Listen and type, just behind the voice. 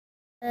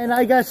And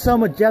I got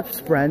some of Jeff's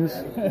friends.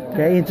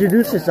 Okay,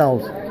 introduce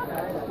yourselves.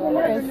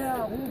 Brother,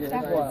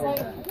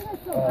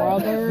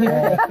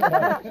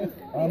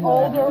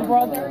 older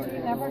brother, you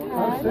never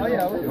had.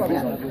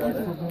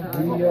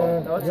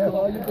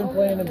 You've been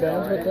playing in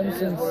bands with them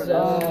since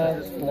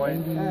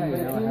 90.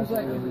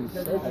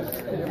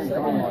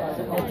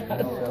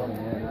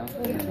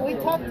 We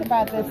talked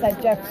about this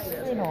at Jeff's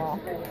funeral,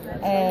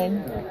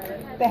 and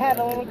they had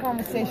a little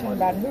conversation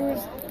about who's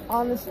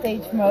on the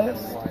stage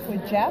most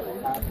with Jeff,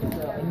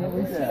 and it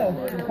was you,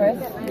 Chris.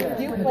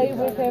 You played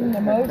with him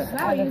the most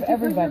out of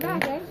everybody,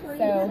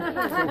 so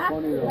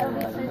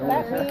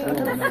that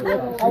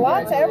means a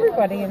lot to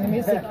everybody in the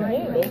music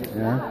community.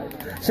 Yeah.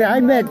 See, I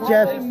met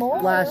Jeff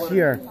last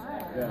year,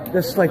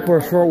 just like for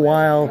a short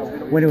while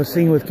when he was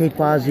singing with Kate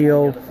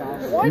Fazio.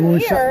 1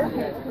 year.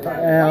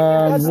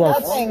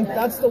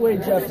 That's the way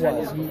Jeff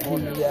was. He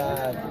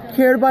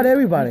cared about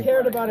everybody. He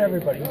cared about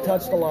everybody. He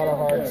touched a lot of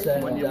hearts,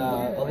 and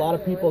a lot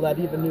of people that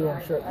even knew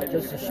him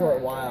just a short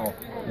while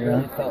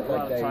really felt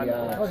like they.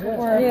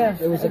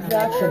 There was a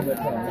connection with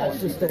him.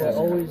 That's just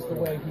always the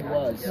way he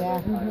was.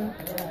 Yeah.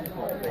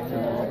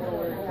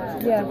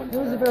 Yeah, he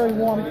was a very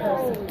warm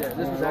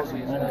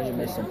person. I know you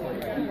miss him.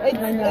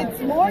 It's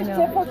more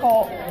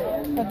difficult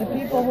for the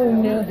people who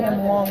knew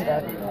him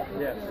longer.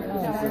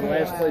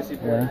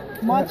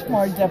 Much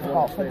more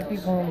difficult for the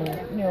people who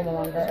knew him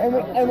longer.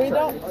 And we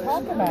don't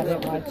talk about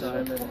it much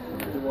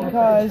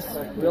because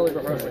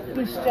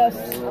he's just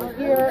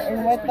here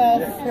and with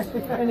us.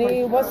 And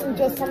he wasn't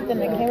just something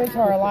that came into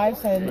our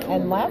lives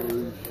and left.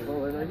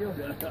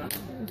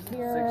 He's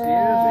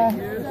here,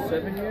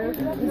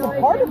 he's a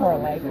part of our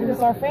life. He was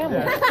our family.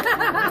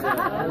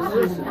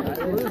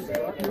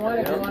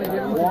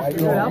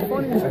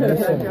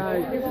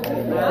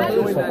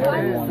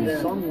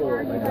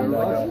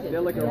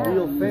 They're like a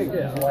real thing.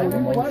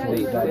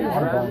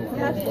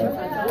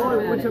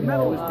 Which of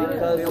metal is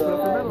because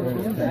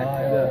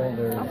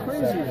there's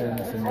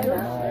acceptance and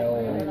denial.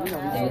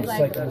 It's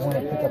like you want to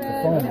pick up the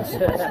phone and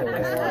still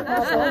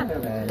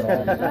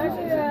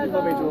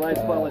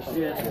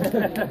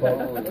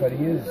but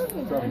he is,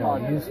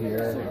 he is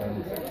here,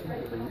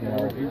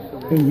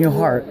 and in your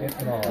heart,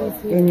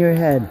 in your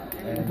head.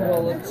 And,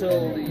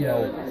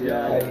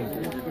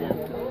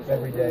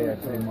 every day I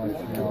pretty much,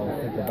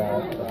 think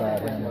about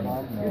him and,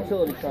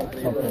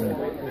 something.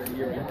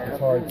 It's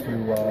hard to,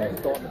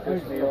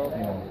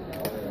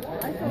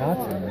 not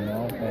to,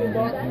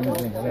 and he was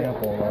an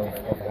example of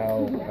how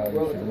you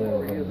should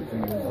live, and he was an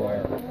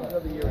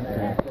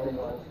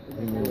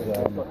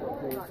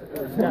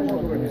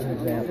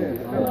example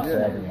for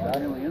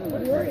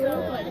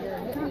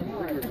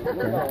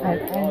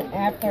And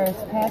after his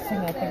passing,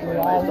 I think we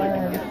all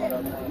learned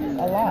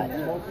a lot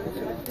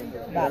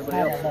about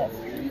how to live.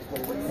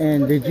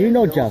 And did you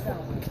know Jeff?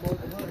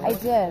 I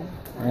did.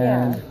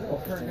 And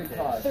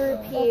through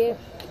Pete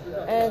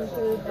and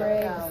through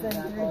Briggs and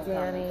through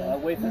Danny.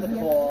 And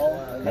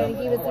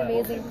he was an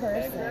amazing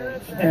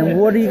person. And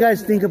what do you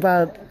guys think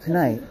about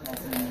tonight?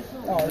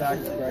 So much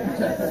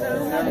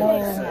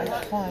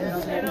fun.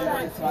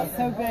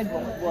 So good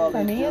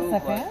for me as a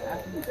fan.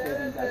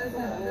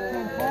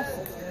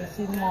 Fantastic to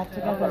see them all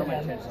together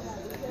again.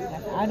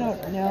 I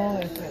don't know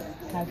if it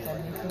has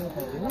anything to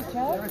do with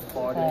Jeff,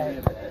 but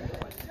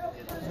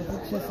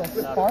it's just a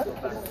spark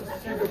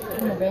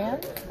in the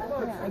band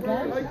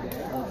again.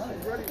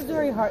 It's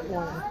very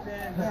heartwarming.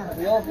 Yeah. It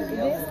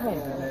is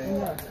heartwarming.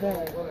 Yeah,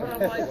 very.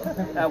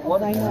 At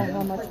one I know point,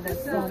 how much of a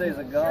those son. days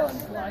are gone.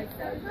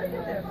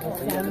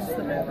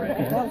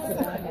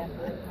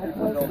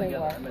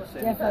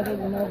 Jeff, I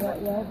didn't know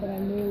that well, but I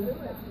knew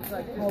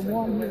how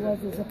warm he was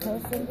as a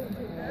person.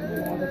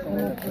 And I would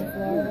come up from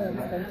Florida and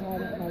spend time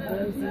with my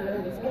boys. He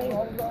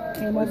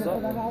came over for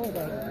the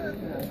holiday.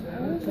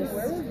 And it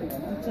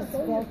just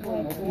felt like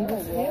he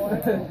was family.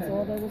 That's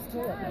all there was to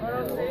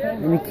it.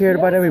 And he cared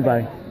about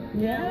everybody.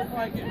 Yeah.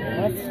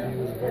 he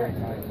was a very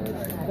kind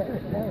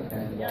person.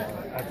 And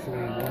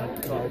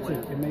actually,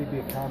 it may be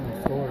a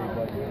common story,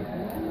 but he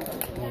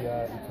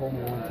told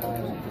me one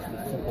time just a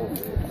simple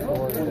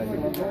story that he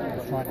was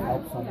trying to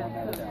help someone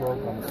that was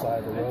broke on the side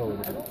of the road.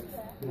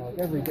 Like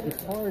every day,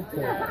 it's hard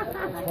to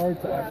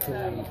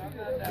actually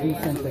do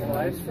something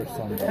nice for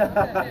somebody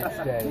each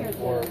day,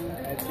 or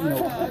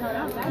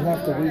you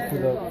have to wait for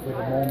the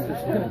moment to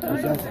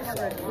present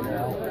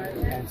itself,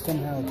 And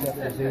somehow Jeff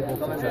was able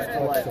to just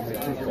touch so many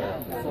people.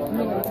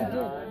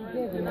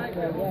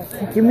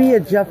 Give me a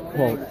Jeff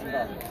quote.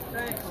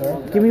 Sir?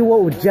 Give me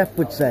what Jeff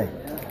would say.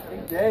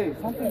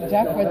 Something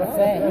Jeff would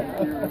say.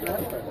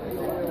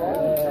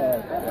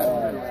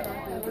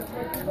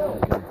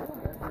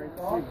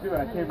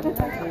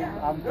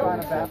 I'm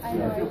trying to bounce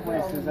two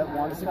places at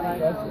once tonight.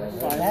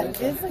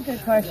 That is a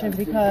good question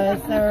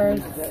because there's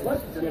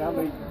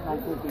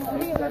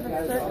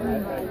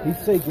He'd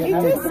say,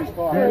 get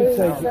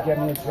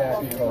me a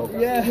jacket coat.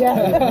 yeah.